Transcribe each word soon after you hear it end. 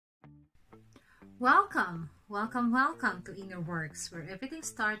Welcome to Inner Works, where everything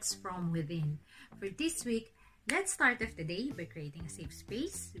starts from within. For this week, let's start off the day by creating a safe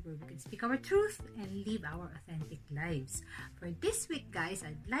space where we can speak our truth and live our authentic lives. For this week, guys,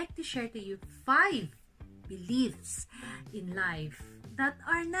 I'd like to share to you 5 beliefs in life that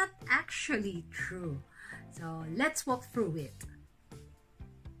are not actually true. So let's walk through it.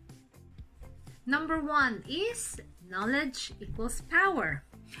 Number 1 is knowledge equals power.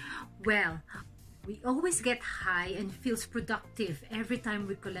 Well, we always get high and feels productive every time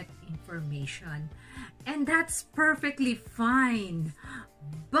we collect information. And that's perfectly fine.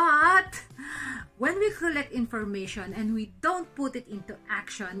 But when we collect information and we don't put it into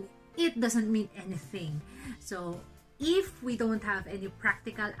action, it doesn't mean anything. So if we don't have any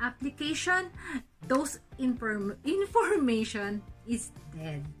practical application, those information is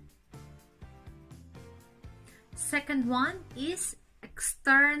dead. Second one is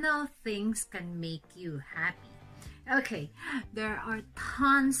external things can make you happy. Okay, there are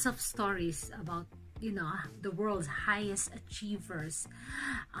tons of stories about, the world's highest achievers,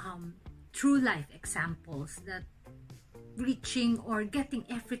 true life examples that reaching or getting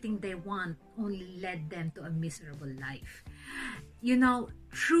everything they want only led them to a miserable life.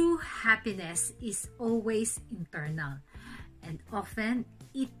 True happiness is always internal, and often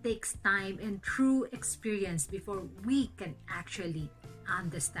it takes time and true experience before we can actually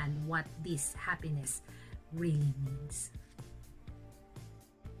understand what this happiness really means.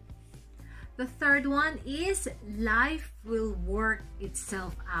 The third one is life will work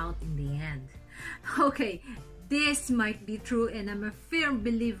itself out in the end. Okay, this might be true, and I'm a firm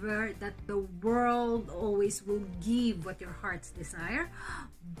believer that the world always will give what your hearts desire.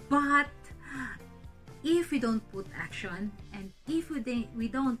 But if we don't put action and if we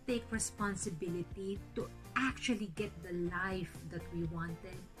don't take responsibility to actually get the life that we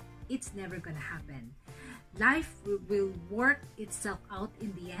wanted, it's never gonna happen. Life will work itself out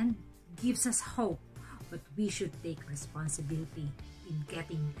in the end, gives us hope, but we should take responsibility in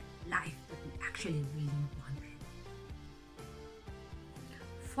getting the life that we actually really wanted.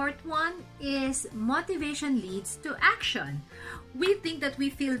 Fourth one is motivation leads to action. We think that we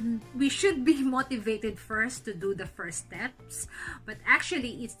should be motivated first to do the first steps, but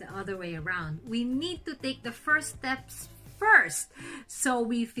actually it's the other way around. We need to take the first steps first so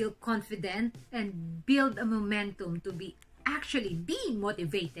we feel confident and build a momentum to be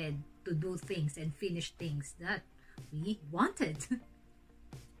motivated to do things and finish things that we wanted.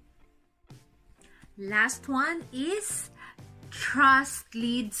 Last one is trust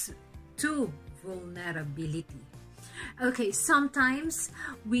leads to vulnerability. Okay, sometimes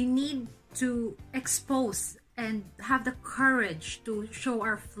we need to expose and have the courage to show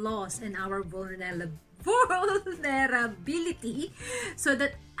our flaws and our vulnerability so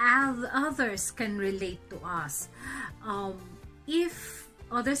that others can relate to us. If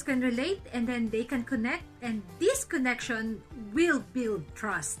others can relate, and then they can connect, and this connection will build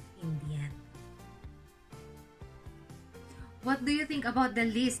trust in the end. What do you think about the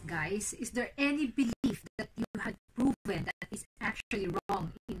list, guys? Is there any belief that you had proven that is actually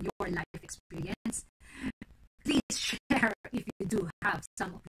wrong in your life experience? Please share if you do have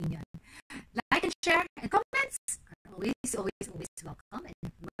some opinion. Like and share, and comments are always welcome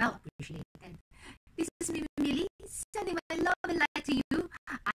and well appreciated.